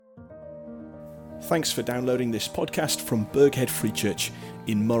Thanks for downloading this podcast from Burghead Free Church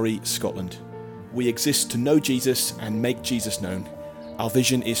in Moray, Scotland. We exist to know Jesus and make Jesus known. Our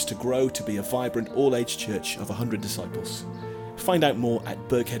vision is to grow to be a vibrant all-age church of 100 disciples. Find out more at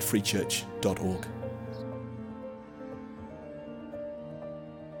burgheadfreechurch.org.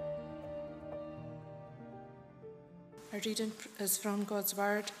 Our reading is from God's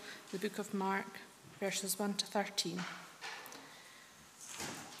Word, the book of Mark, verses 1 to 13.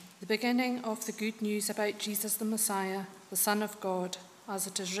 The beginning of the good news about Jesus the Messiah, the Son of God, as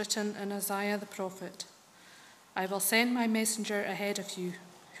it is written in Isaiah the prophet. I will send my messenger ahead of you,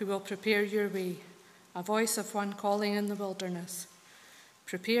 who will prepare your way, a voice of one calling in the wilderness.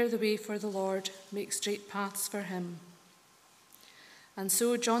 Prepare the way for the Lord, make straight paths for him. And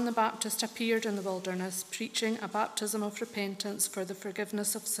so John the Baptist appeared in the wilderness, preaching a baptism of repentance for the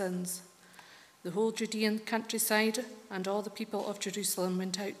forgiveness of sins. The whole Judean countryside and all the people of Jerusalem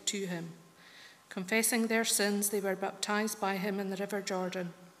went out to him. Confessing their sins, they were baptized by him in the river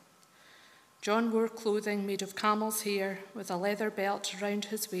Jordan. John wore clothing made of camel's hair with a leather belt around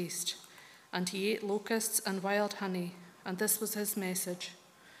his waist, and he ate locusts and wild honey, and this was his message.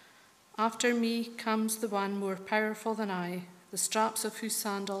 After me comes the one more powerful than I, the straps of whose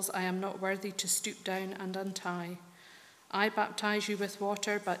sandals I am not worthy to stoop down and untie. I baptize you with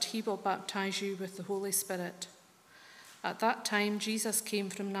water, but he will baptize you with the Holy Spirit. At that time, Jesus came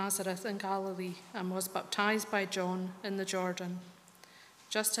from Nazareth in Galilee and was baptized by John in the Jordan.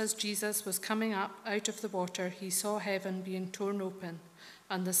 Just as Jesus was coming up out of the water, he saw heaven being torn open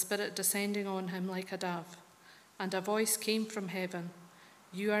and the Spirit descending on him like a dove. And a voice came from heaven,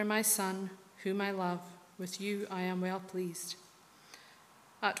 "You are my Son, whom I love. With you I am well pleased."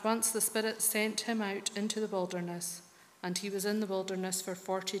 At once the Spirit sent him out into the wilderness, and he was in the wilderness for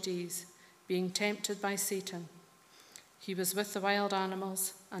 40 days, being tempted by Satan. He was with the wild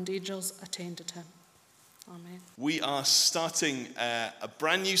animals, and angels attended him. Amen. We are starting a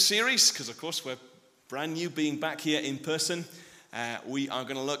brand new series, because of course we're brand new being back here in person. We are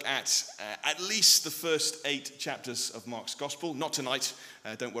going to look at least the first 8 chapters of Mark's Gospel. Not tonight,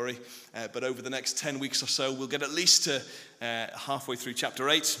 don't worry, but over the next 10 weeks or so, we'll get at least to halfway through chapter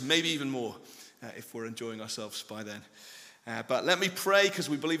 8, maybe even more, if we're enjoying ourselves by then. But let me pray, because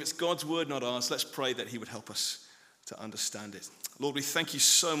we believe it's God's word, not ours. Let's pray that he would help us to understand it. Lord, we thank you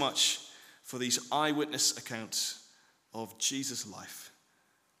so much for these eyewitness accounts of Jesus' life.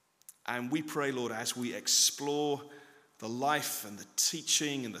 And we pray, Lord, as we explore the life and the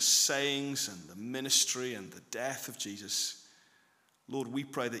teaching and the sayings and the ministry and the death of Jesus, Lord, we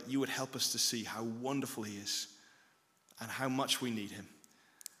pray that you would help us to see how wonderful he is and how much we need him.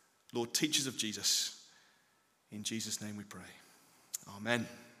 Lord, teach us of Jesus. In Jesus' name we pray. Amen.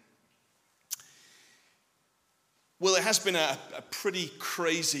 Well, it has been a pretty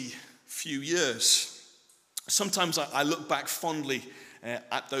crazy few years. Sometimes I look back fondly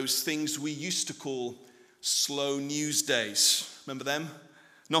at those things we used to call slow news days. Remember them?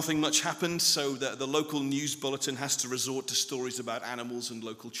 Nothing much happened, so the local news bulletin has to resort to stories about animals and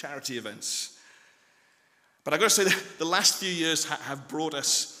local charity events. But I've got to say that the last few years have brought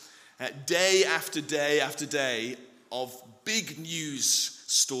us day after day after day of big news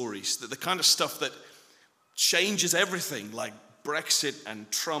stories, the kind of stuff that changes everything, like Brexit and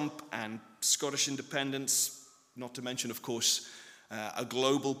Trump and Scottish independence, not to mention, of course, a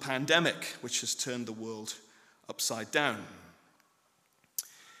global pandemic which has turned the world upside down.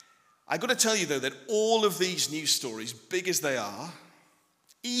 I've got to tell you, though, that all of these news stories, big as they are,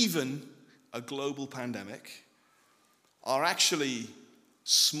 even a global pandemic, are actually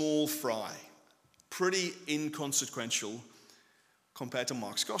small fry, pretty inconsequential compared to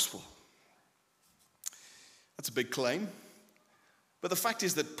Mark's Gospel. That's a big claim. But the fact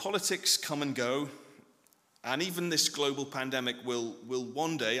is that politics come and go, and even this global pandemic will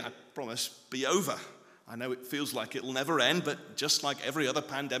one day, I promise, be over. I know it feels like it'll never end, but just like every other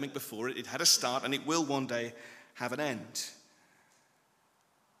pandemic before it, it had a start, and it will one day have an end.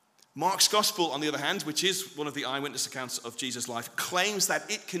 Mark's Gospel, on the other hand, which is one of the eyewitness accounts of Jesus' life, claims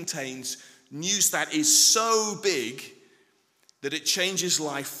that it contains news that is so big that it changes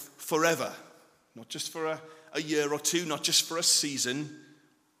life forever. Not just for a year or two, not just for a season,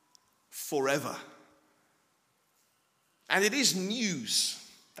 forever. And it is news.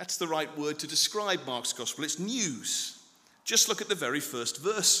 That's the right word to describe Mark's Gospel. It's news. Just look at the very first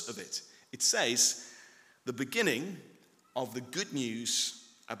verse of it. It says, the beginning of the good news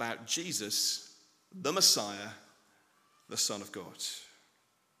about Jesus, the Messiah, the Son of God.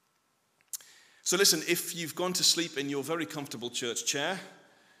 So listen, if you've gone to sleep in your very comfortable church chair,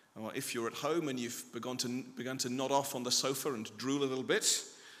 or if you're at home and you've begun to nod off on the sofa and drool a little bit,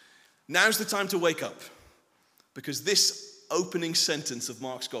 Now's the time to wake up, because this opening sentence of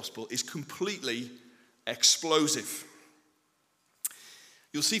Mark's gospel is completely explosive.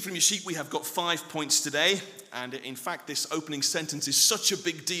 You'll see from your sheet we have got 5 points today, and in fact this opening sentence is such a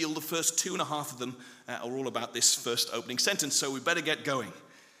big deal, the first 2.5 of them are all about this first opening sentence, so we better get going.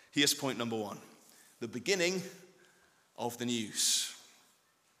 Here's point number 1, the beginning of the news.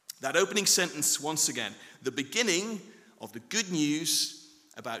 That opening sentence, once again, the beginning of the good news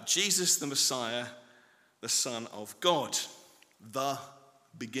about Jesus the Messiah, the Son of God. The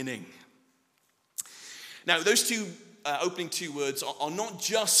beginning. Now, those opening two words are not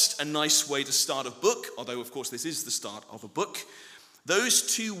just a nice way to start a book, although, of course, this is the start of a book.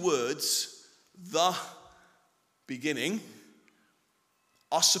 Those two words, the beginning,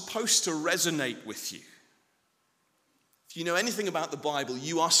 are supposed to resonate with you. If you know anything about the Bible,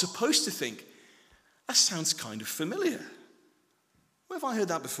 you are supposed to think, that sounds kind of familiar. Where have I heard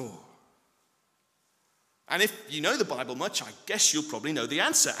that before? And if you know the Bible much, I guess you'll probably know the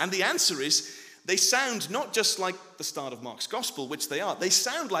answer. And the answer is, they sound not just like the start of Mark's gospel, which they are. They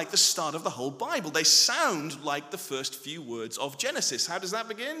sound like the start of the whole Bible. They sound like the first few words of Genesis. How does that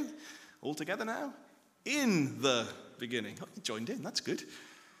begin? All together now? In the beginning. Oh, you joined in. That's good.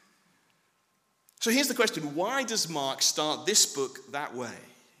 So here's the question. Why does Mark start this book that way?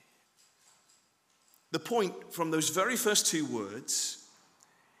 The point from those very first two words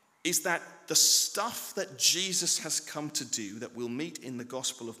is that the stuff that Jesus has come to do, that we'll meet in the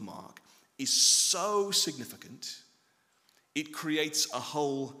Gospel of Mark, is so significant, it creates a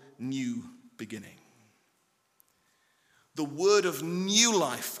whole new beginning. The word of new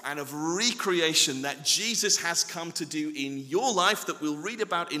life and of recreation that Jesus has come to do in your life, that we'll read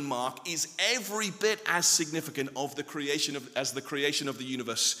about in Mark, is every bit as significant as the creation of the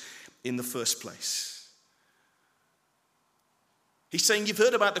universe in the first place. He's saying, you've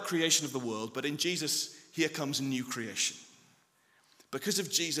heard about the creation of the world, but in Jesus, here comes a new creation. Because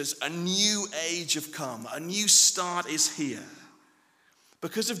of Jesus, a new age have come. A new start is here.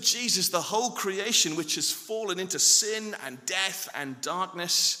 Because of Jesus, the whole creation, which has fallen into sin and death and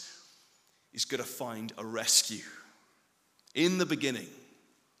darkness, is going to find a rescue. In the beginning,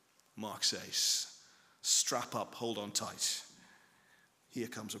 Mark says, strap up, hold on tight. Here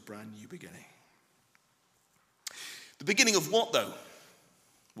comes a brand new beginning. The beginning of what, though?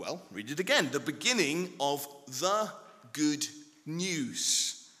 Well, read it again. The beginning of the good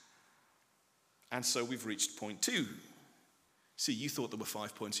news. And so we've reached point 2. See, you thought there were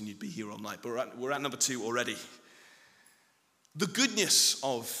 5 points and you'd be here all night, but we're at number 2 already. The goodness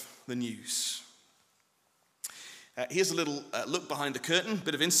of the news. Here's a little look behind the curtain,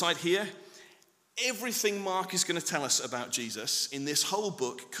 bit of insight here. Everything Mark is going to tell us about Jesus in this whole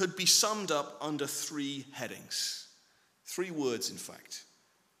book could be summed up under 3 headings. 3 words, in fact.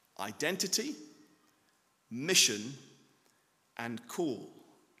 Identity, mission, and call.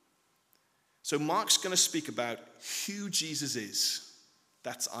 So Mark's going to speak about who Jesus is.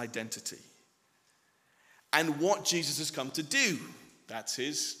 That's identity. And what Jesus has come to do. That's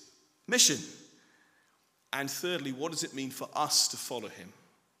his mission. And thirdly, what does it mean for us to follow him?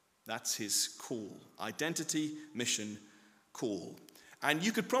 That's his call. Identity, mission, call. And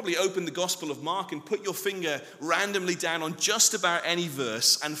you could probably open the Gospel of Mark and put your finger randomly down on just about any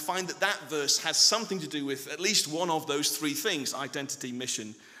verse and find that that verse has something to do with at least one of those 3 things, identity,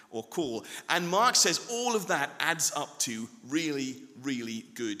 mission, or call. And Mark says all of that adds up to really, really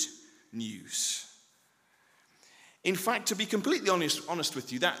good news. In fact, to be completely honest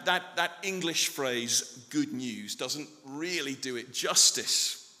with you, that English phrase, good news, doesn't really do it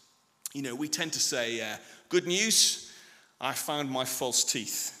justice. You know, we tend to say, good news, I found my false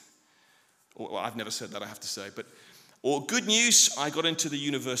teeth. Or I've never said that, I have to say. Or good news, I got into the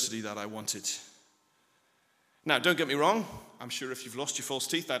university that I wanted. Now, don't get me wrong. I'm sure if you've lost your false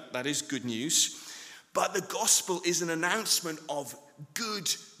teeth, that is good news. But the gospel is an announcement of good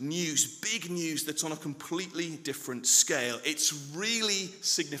news, big news that's on a completely different scale. It's really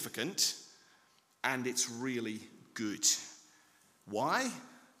significant and it's really good. Why?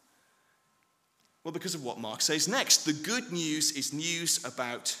 Well, because of what Mark says next. The good news is news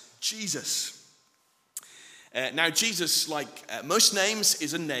about Jesus. Now, Jesus, like most names,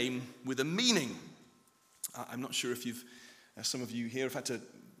 is a name with a meaning. I'm not sure if some of you here have had to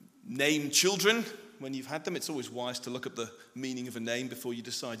name children when you've had them. It's always wise to look at the meaning of a name before you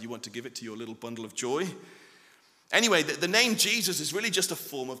decide you want to give it to your little bundle of joy. Anyway, the name Jesus is really just a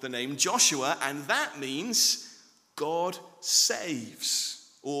form of the name Joshua, and that means God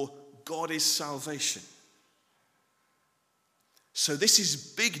saves, or God is salvation. So this is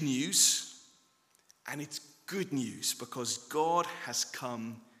big news, and it's good news because God has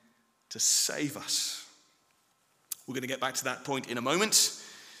come to save us. We're going to get back to that point in a moment.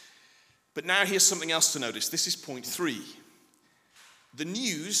 But now here's something else to notice. This is point 3. The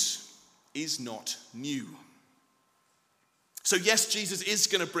news is not new. So yes, Jesus is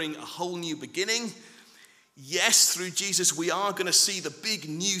going to bring a whole new beginning. Yes, through Jesus we are going to see the big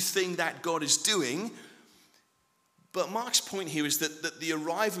new thing that God is doing. But Mark's point here is that the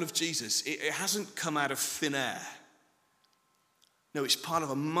arrival of Jesus, it hasn't come out of thin air. No, it's part of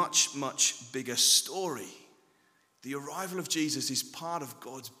a much, much bigger story. The arrival of Jesus is part of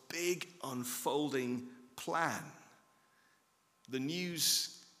God's big unfolding plan. The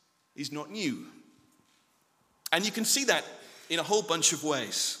news is not new. And you can see that in a whole bunch of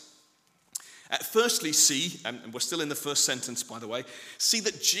ways. Firstly, see, and we're still in the first sentence, by the way, see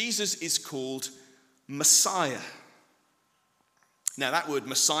that Jesus is called Messiah. Now, that word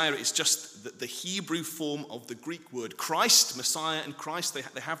Messiah is just the Hebrew form of the Greek word Christ. Messiah and Christ,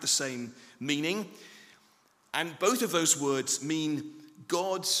 they have the same meaning. And both of those words mean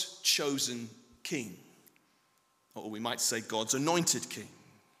God's chosen king. Or we might say God's anointed king.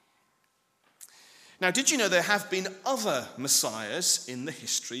 Now, did you know there have been other messiahs in the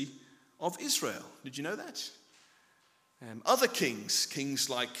history of Israel? Did you know that? Other kings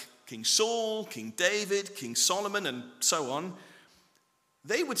like King Saul, King David, King Solomon, and so on,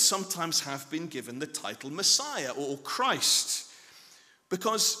 they would sometimes have been given the title Messiah or Christ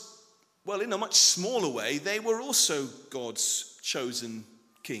because, well, in a much smaller way, they were also God's chosen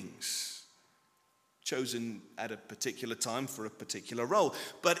kings, chosen at a particular time for a particular role.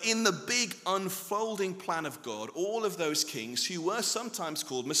 But in the big unfolding plan of God, all of those kings who were sometimes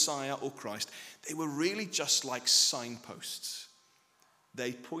called Messiah or Christ, they were really just like signposts.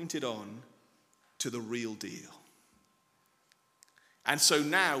 They pointed on to the real deal. And so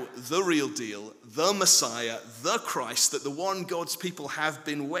now, the real deal, the Messiah, the Christ, that the one God's people have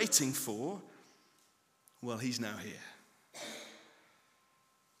been waiting for, well, he's now here.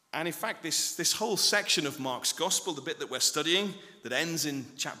 And in fact, this whole section of Mark's Gospel, the bit that we're studying, that ends in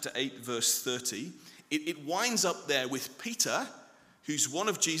chapter 8, verse 30, it winds up there with Peter, who's one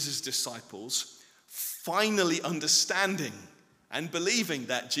of Jesus' disciples, finally understanding and believing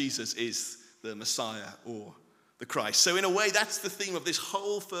that Jesus is the Messiah or the Christ. So in a way, that's the theme of this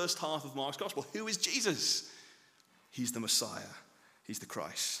whole first half of Mark's Gospel. Who is Jesus? He's the Messiah. He's the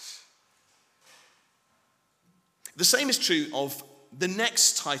Christ. The same is true of the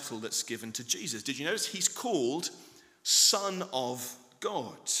next title that's given to Jesus. Did you notice? He's called Son of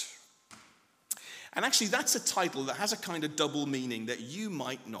God. And actually, that's a title that has a kind of double meaning that you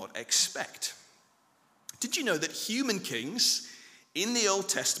might not expect. Did you know that human kings in the Old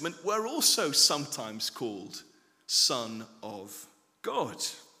Testament were also sometimes called Son of God?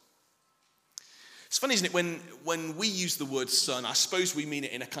 It's funny, isn't it? When we use the word son, I suppose we mean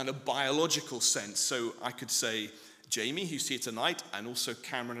it in a kind of biological sense. So I could say, Jamie, who's here tonight, and also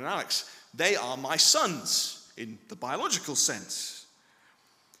Cameron and Alex, they are my sons in the biological sense.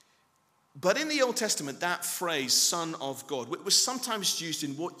 But in the Old Testament, that phrase, Son of God, was sometimes used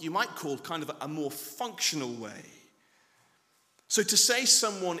in what you might call kind of a more functional way. So to say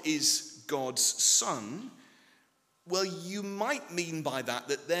someone is God's son, well, you might mean by that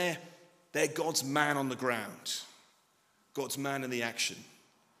they're God's man on the ground, God's man in the action,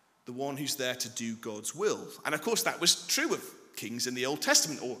 the one who's there to do God's will. And of course, that was true of kings in the Old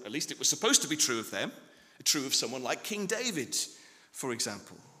Testament, or at least it was supposed to be true of them, true of someone like King David, for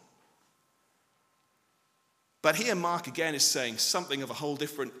example. But here Mark again is saying something of a whole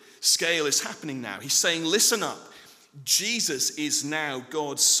different scale is happening now. He's saying, listen up. Jesus is now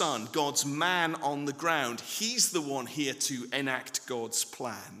God's son, God's man on the ground. He's the one here to enact God's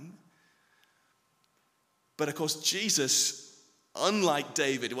plan. But of course, Jesus, unlike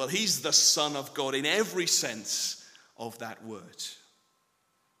David, well, he's the Son of God in every sense of that word.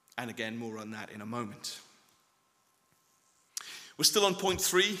 And again, more on that in a moment. We're still on point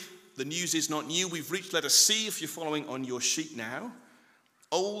 3. The news is not new. We've reached letter C, if you're following on your sheet now.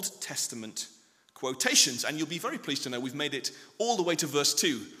 Old Testament quotations, and you'll be very pleased to know we've made it all the way to verse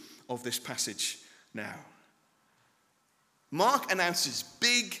 2 of this passage now. Mark announces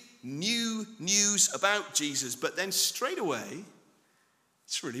big new news about Jesus, but then straight away,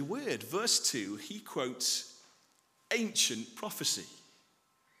 it's really weird. Verse 2, he quotes ancient prophecy.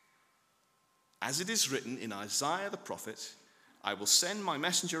 As it is written in Isaiah the prophet, I will send my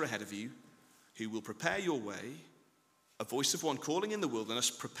messenger ahead of you, who will prepare your way. A voice of one calling in the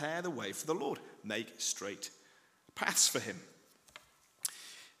wilderness, prepare the way for the Lord. Make straight paths for him.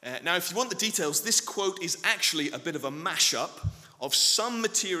 Now, if you want the details, this quote is actually a bit of a mashup of some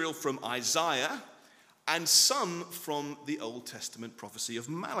material from Isaiah and some from the Old Testament prophecy of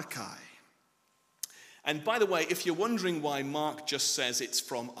Malachi. And by the way, if you're wondering why Mark just says it's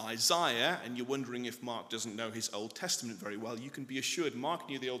from Isaiah, and you're wondering if Mark doesn't know his Old Testament very well, you can be assured Mark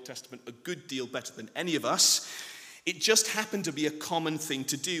knew the Old Testament a good deal better than any of us. It just happened to be a common thing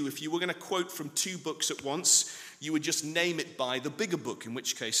to do. If you were going to quote from two books at once, you would just name it by the bigger book, in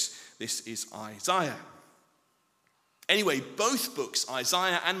which case this is Isaiah. Anyway, both books,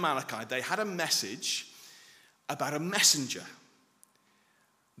 Isaiah and Malachi, they had a message about a messenger.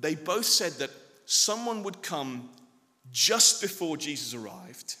 They both said that someone would come just before Jesus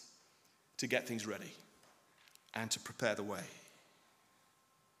arrived to get things ready and to prepare the way.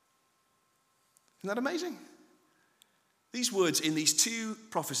 Isn't that amazing? These words in these two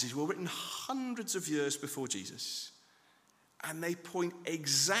prophecies were written hundreds of years before Jesus, and they point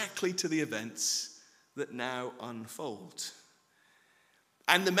exactly to the events that now unfold.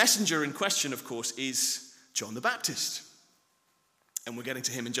 And the messenger in question, of course, is John the Baptist. And we're getting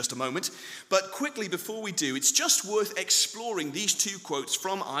to him in just a moment. But quickly, before we do, it's just worth exploring these two quotes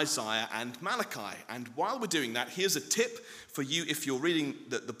from Isaiah and Malachi. And while we're doing that, here's a tip for you if you're reading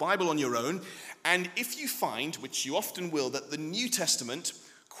the Bible on your own. And if you find, which you often will, that the New Testament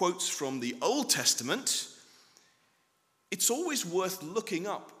quotes from the Old Testament, it's always worth looking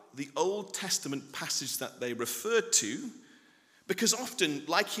up the Old Testament passage that they referred to, because often,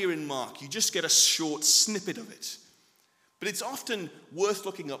 like here in Mark, you just get a short snippet of it. But it's often worth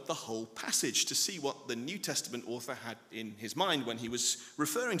looking up the whole passage to see what the New Testament author had in his mind when he was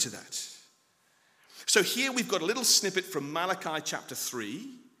referring to that. So here we've got a little snippet from Malachi chapter 3,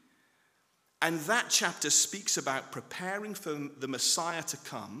 and that chapter speaks about preparing for the Messiah to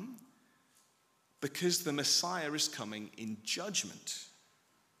come, because the Messiah is coming in judgment.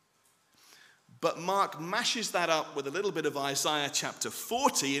 But Mark mashes that up with a little bit of Isaiah chapter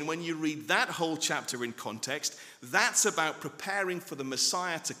 40, and when you read that whole chapter in context, that's about preparing for the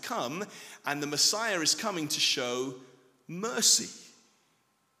Messiah to come, and the Messiah is coming to show mercy.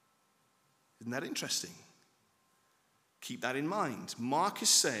 Isn't that interesting? Keep that in mind. Mark is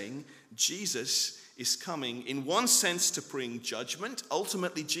saying Jesus is coming in one sense to bring judgment.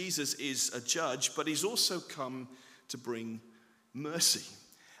 Ultimately, Jesus is a judge, but he's also come to bring mercy.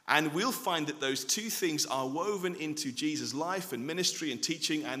 And we'll find that those two things are woven into Jesus' life and ministry and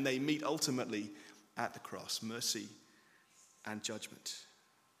teaching, and they meet ultimately at the cross, mercy and judgment.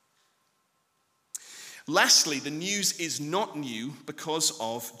 Lastly, the news is not new because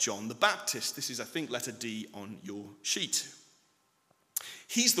of John the Baptist. This is, I think, letter D on your sheet.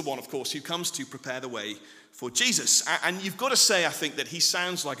 He's the one, of course, who comes to prepare the way for Jesus. And you've got to say, I think, that he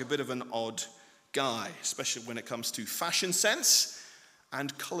sounds like a bit of an odd guy, especially when it comes to fashion sense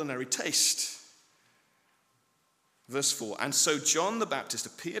and culinary taste. Verse 4, and so John the Baptist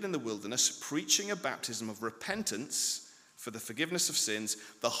appeared in the wilderness, preaching a baptism of repentance for the forgiveness of sins.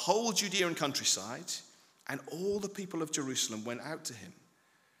 The whole Judean countryside and all the people of Jerusalem went out to him.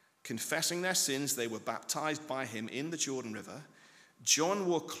 Confessing their sins, they were baptized by him in the Jordan River. John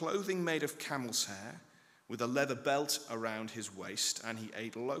wore clothing made of camel's hair with a leather belt around his waist, and he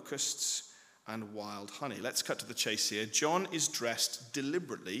ate locusts and wild honey. Let's cut to the chase here. John is dressed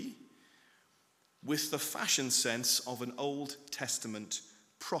deliberately with the fashion sense of an Old Testament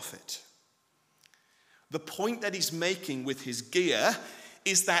prophet. The point that he's making with his gear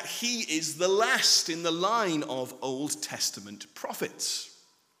is that he is the last in the line of Old Testament prophets.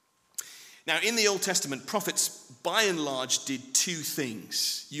 Now, in the Old Testament, prophets by and large did two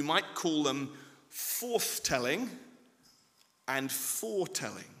things. You might call them forthtelling and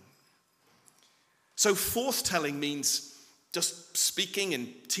foretelling. So forthtelling means just speaking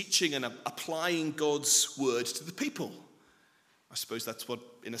and teaching and applying God's word to the people. I suppose that's what,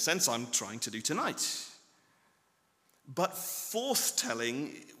 in a sense, I'm trying to do tonight. But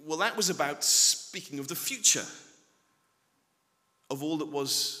forthtelling, well, that was about speaking of the future, of all that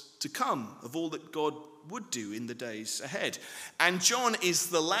was to come, of all that God would do in the days ahead. And John is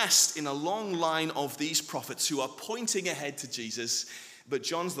the last in a long line of these prophets who are pointing ahead to Jesus, but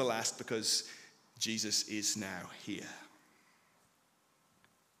John's the last because Jesus is now here.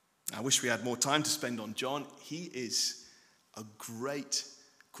 I wish we had more time to spend on John. He is a great,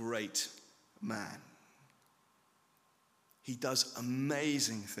 great man. He does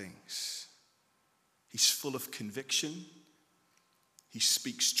amazing things. He's full of conviction. He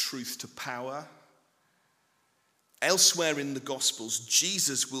speaks truth to power. Elsewhere in the Gospels,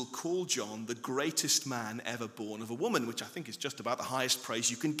 Jesus will call John the greatest man ever born of a woman, which I think is just about the highest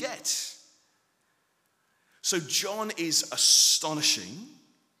praise you can get. So John is astonishing.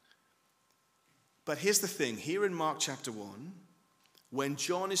 But here's the thing. Here in Mark chapter 1, when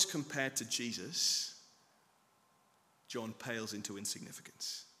John is compared to Jesus, John pales into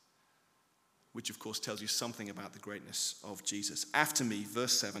insignificance, which of course tells you something about the greatness of Jesus. After me,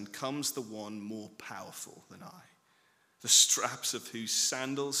 verse 7, comes the one more powerful than I, the straps of whose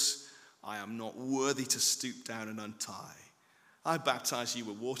sandals I am not worthy to stoop down and untie. I baptize you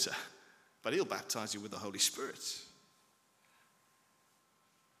with water, but he'll baptize you with the Holy Spirit.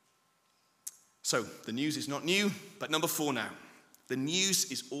 So, the news is not new, but number 4 now. The news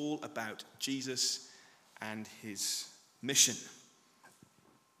is all about Jesus and his mission.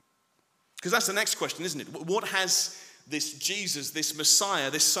 Because that's the next question, isn't it? What has this Jesus, this Messiah,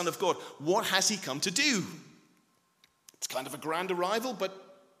 this Son of God, what has he come to do? It's kind of a grand arrival, but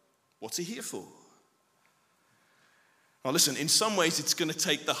what's he here for? Well, listen, in some ways it's going to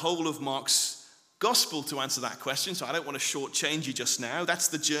take the whole of Mark's gospel to answer that question, so I don't want to shortchange you just now. That's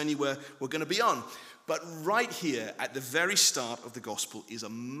the journey we're going to be on. But right here at the very start of the gospel is a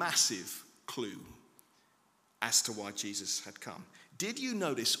massive clue as to why Jesus had come. Did you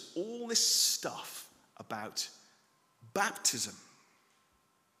notice all this stuff about baptism?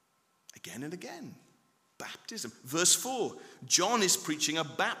 Again and again. Baptism. Verse 4, John is preaching a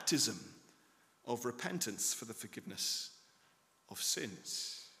baptism of repentance for the forgiveness of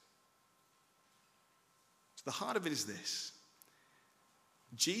sins. So the heart of it is this.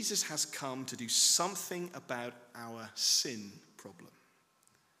 Jesus has come to do something about our sin problem.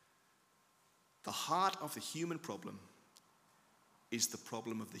 The heart of the human problem is the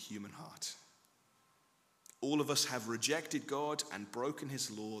problem of the human heart. All of us have rejected God and broken his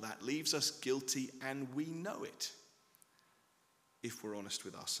law. That leaves us guilty, and we know it, if we're honest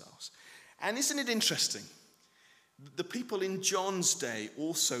with ourselves. And isn't it interesting? The people in John's day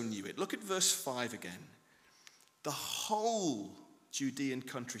also knew it. Look at verse 5 again. The whole Judean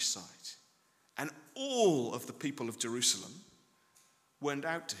countryside and all of the people of Jerusalem went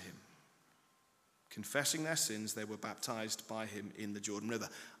out to him. Confessing their sins, they were baptized by him in the Jordan River.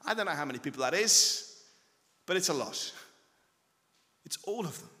 I don't know how many people that is, but it's a lot. It's all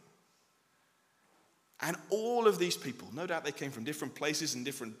of them. And all of these people, no doubt they came from different places and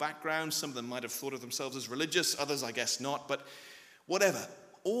different backgrounds. Some of them might have thought of themselves as religious, others I guess not, but whatever.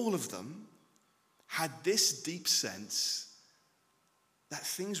 All of them had this deep sense that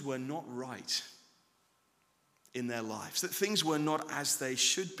things were not right in their lives, that things were not as they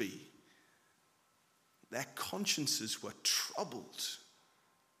should be. Their consciences were troubled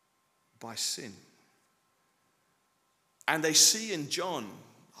by sin. And they see in John,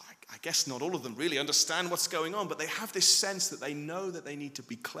 I guess not all of them really understand what's going on, but they have this sense that they know that they need to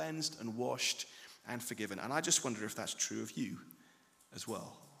be cleansed and washed and forgiven. And I just wonder if that's true of you as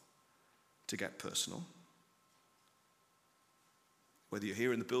well, to get personal. Whether you're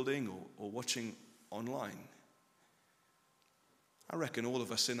here in the building or watching online. I reckon all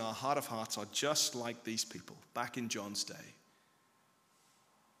of us in our heart of hearts are just like these people back in John's day,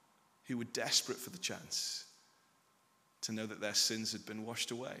 who were desperate for the chance to know that their sins had been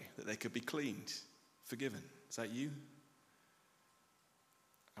washed away, that they could be cleaned, forgiven. Is that you?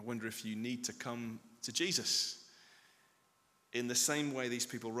 I wonder if you need to come to Jesus in the same way these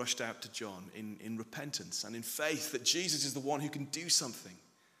people rushed out to John, in repentance and in faith that Jesus is the one who can do something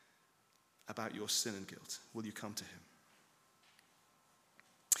about your sin and guilt. Will you come to him?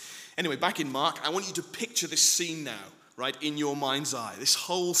 Anyway, back in Mark, I want you to picture this scene now, right, in your mind's eye. This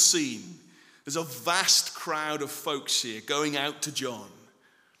whole scene. There's a vast crowd of folks here going out to John.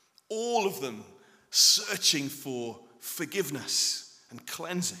 All of them searching for forgiveness and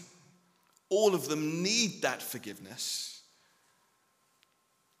cleansing. All of them need that forgiveness.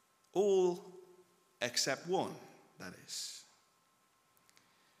 All except one, that is.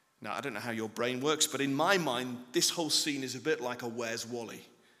 Now, I don't know how your brain works, but in my mind, this whole scene is a bit like a Where's Wally?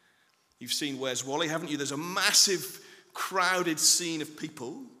 You've seen Where's Wally, haven't you? There's a massive, crowded scene of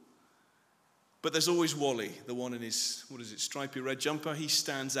people, but there's always Wally, the one in his, stripy red jumper. He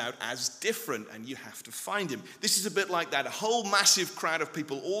stands out as different, and you have to find him. This is a bit like that, a whole massive crowd of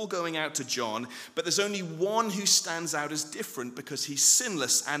people all going out to John, but there's only one who stands out as different because he's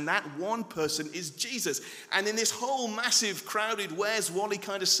sinless, and that one person is Jesus. And in this whole massive, crowded, Where's Wally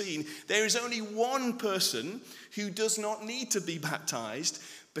kind of scene, there is only one person who does not need to be baptized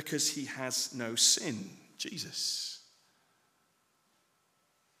because he has no sin, Jesus.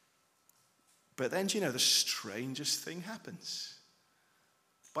 But then, do you know, the strangest thing happens.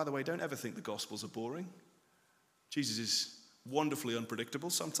 By the way, don't ever think the Gospels are boring. Jesus is wonderfully unpredictable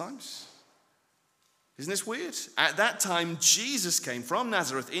sometimes. Isn't this weird? At that time, Jesus came from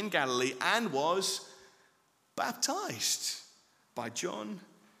Nazareth in Galilee and was baptized by John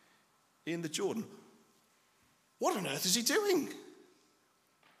in the Jordan. What on earth is he doing?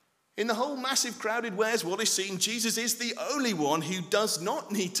 In the whole massive crowded Where's Wally scene, Jesus is the only one who does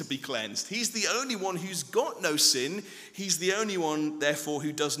not need to be cleansed. He's the only one who's got no sin. He's the only one, therefore,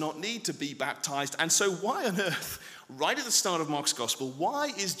 who does not need to be baptized. And so why on earth, right at the start of Mark's gospel,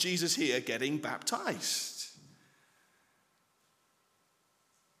 why is Jesus here getting baptized?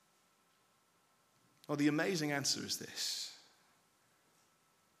 Well, the amazing answer is this.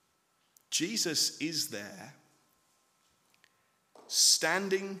 Jesus is there,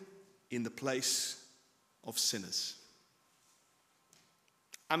 standing in the place of sinners.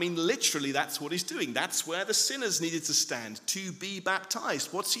 I mean, literally, that's what he's doing. That's where the sinners needed to stand, to be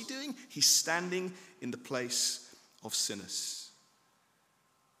baptized. What's he doing? He's standing in the place of sinners.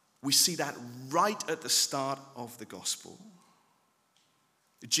 We see that right at the start of the gospel.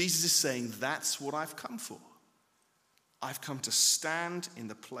 Jesus is saying, that's what I've come for. I've come to stand in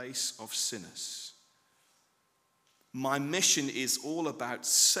the place of sinners. My mission is all about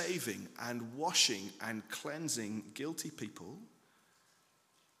saving and washing and cleansing guilty people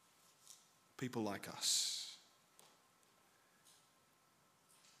like us.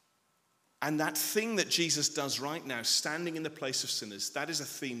 And that thing that Jesus does right now, standing in the place of sinners, that is a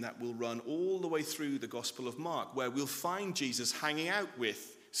theme that will run all the way through the Gospel of Mark, where we'll find Jesus hanging out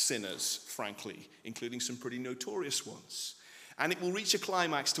with sinners, frankly, including some pretty notorious ones. And it will reach a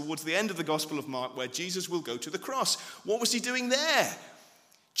climax towards the end of the Gospel of Mark where Jesus will go to the cross. What was he doing there?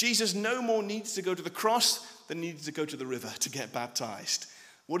 Jesus no more needs to go to the cross than needed to go to the river to get baptized.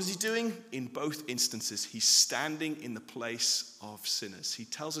 What is he doing? In both instances, he's standing in the place of sinners. He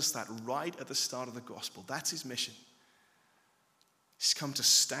tells us that right at the start of the gospel. That's his mission. He's come to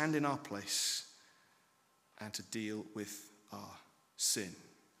stand in our place and to deal with our sin.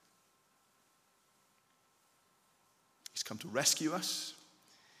 He's come to rescue us.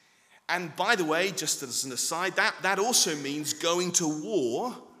 And by the way, just as an aside, that also means going to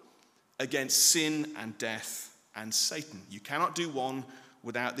war against sin and death and Satan. You cannot do one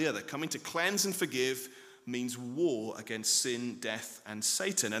without the other. Coming to cleanse and forgive means war against sin, death, and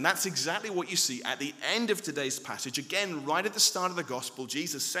Satan. And that's exactly what you see at the end of today's passage. Again, right at the start of the gospel,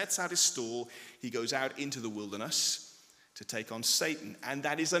 Jesus sets out his stall. He goes out into the wilderness to take on Satan. And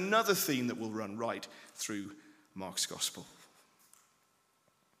that is another theme that will run right through Mark's gospel.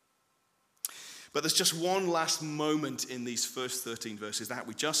 But there's just one last moment in these first 13 verses that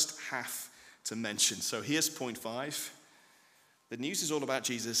we just have to mention. So here's point 5. The news is all about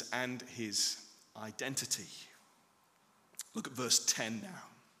Jesus and his identity. Look at verse 10 now.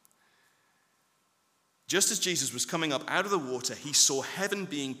 Just as Jesus was coming up out of the water, he saw heaven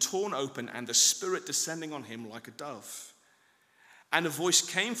being torn open and the Spirit descending on him like a dove. And a voice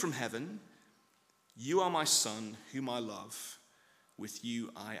came from heaven, "You are my Son, whom I love. With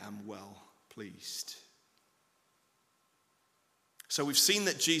you I am well pleased." So we've seen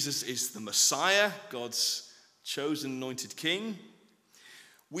that Jesus is the Messiah, God's chosen anointed king.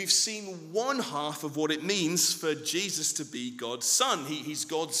 We've seen one half of what it means for Jesus to be God's son. He's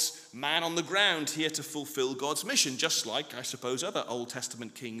God's man on the ground, here to fulfill God's mission, just like, I suppose, other Old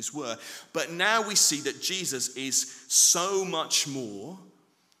Testament kings were. But now we see that Jesus is so much more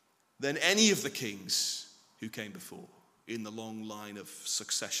than any of the kings who came before in the long line of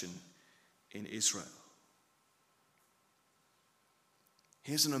succession in Israel.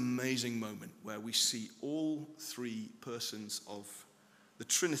 Here's an amazing moment where we see all three persons of the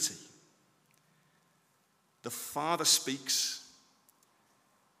Trinity. The Father speaks,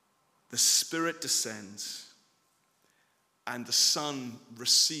 the Spirit descends, and the Son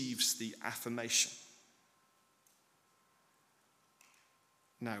receives the affirmation.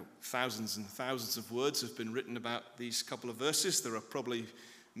 Now, thousands and thousands of words have been written about these couple of verses. There are probably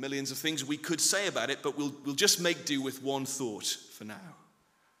millions of things we could say about it, but we'll just make do with one thought for now.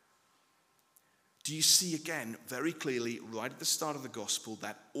 Do you see again very clearly right at the start of the gospel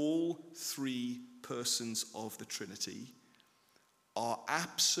that all three persons of the Trinity are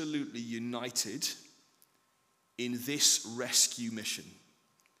absolutely united in this rescue mission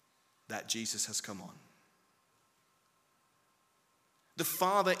that Jesus has come on? The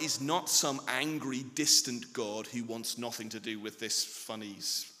Father is not some angry, distant God who wants nothing to do with this funny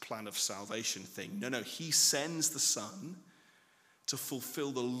plan of salvation thing. No, he sends the Son to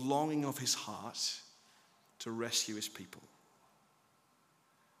fulfill the longing of his heart to rescue his people.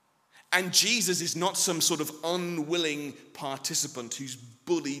 And Jesus is not some sort of unwilling participant who's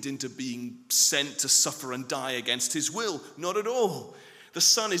bullied into being sent to suffer and die against his will. Not at all. The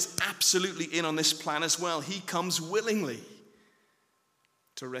Son is absolutely in on this plan as well. He comes willingly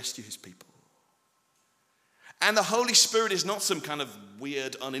to rescue his people. And the Holy Spirit is not some kind of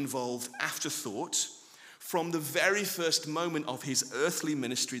weird, uninvolved afterthought. From the very first moment of his earthly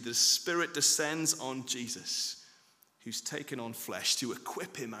ministry, the Spirit descends on Jesus, who's taken on flesh, to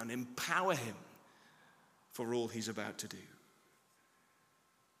equip him and empower him for all he's about to do.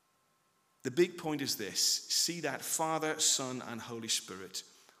 The big point is this: see that Father, Son, and Holy Spirit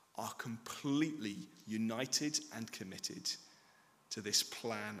are completely united and committed to this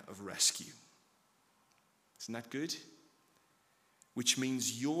plan of rescue. Isn't that good? Which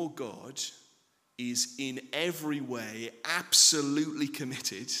means your God is in every way absolutely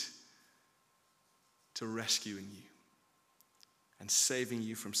committed to rescuing you and saving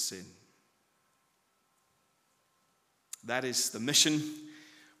you from sin. That is the mission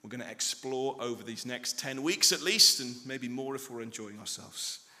we're going to explore over these next 10 weeks at least, and maybe more if we're enjoying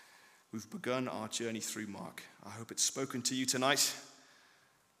ourselves. We've begun our journey through Mark. I hope it's spoken to you tonight.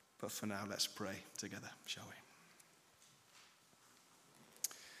 But for now, let's pray together, shall we?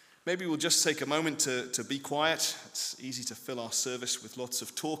 Maybe we'll just take a moment to be quiet. It's easy to fill our service with lots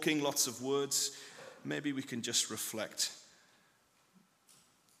of talking, lots of words. Maybe we can just reflect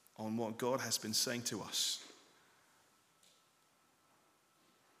on what God has been saying to us.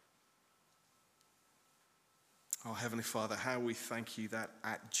 Oh, Heavenly Father, how we thank you that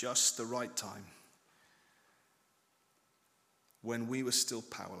at just the right time, when we were still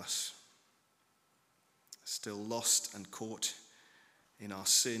powerless, still lost and caught in our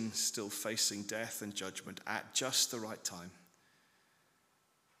sin, still facing death and judgment, at just the right time,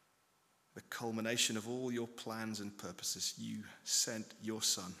 the culmination of all your plans and purposes, you sent your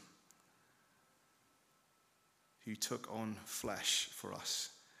Son, who took on flesh for us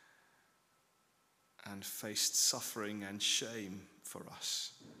and faced suffering and shame for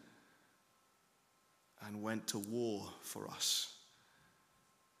us, and went to war for us,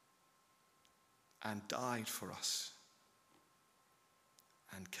 and died for us,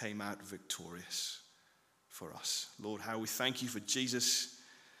 and came out victorious for us. Lord, how we thank you for Jesus,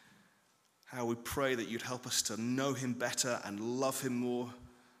 how we pray that you'd help us to know him better and love him more.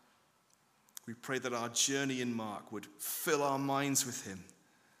 We pray that our journey in Mark would fill our minds with him.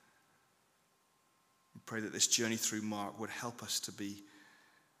 We pray that this journey through Mark would help us to be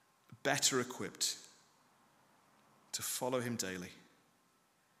better equipped to follow him daily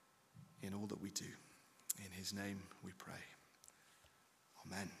in all that we do. In his name we pray.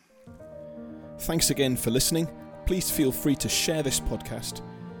 Amen. Thanks again for listening. Please feel free to share this podcast.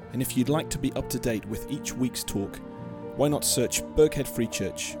 And if you'd like to be up to date with each week's talk, why not search Birkhead Free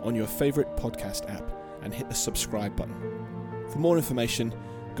Church on your favourite podcast app and hit the subscribe button. For more information,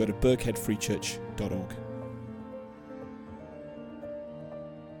 go to birkheadfreechurch.org.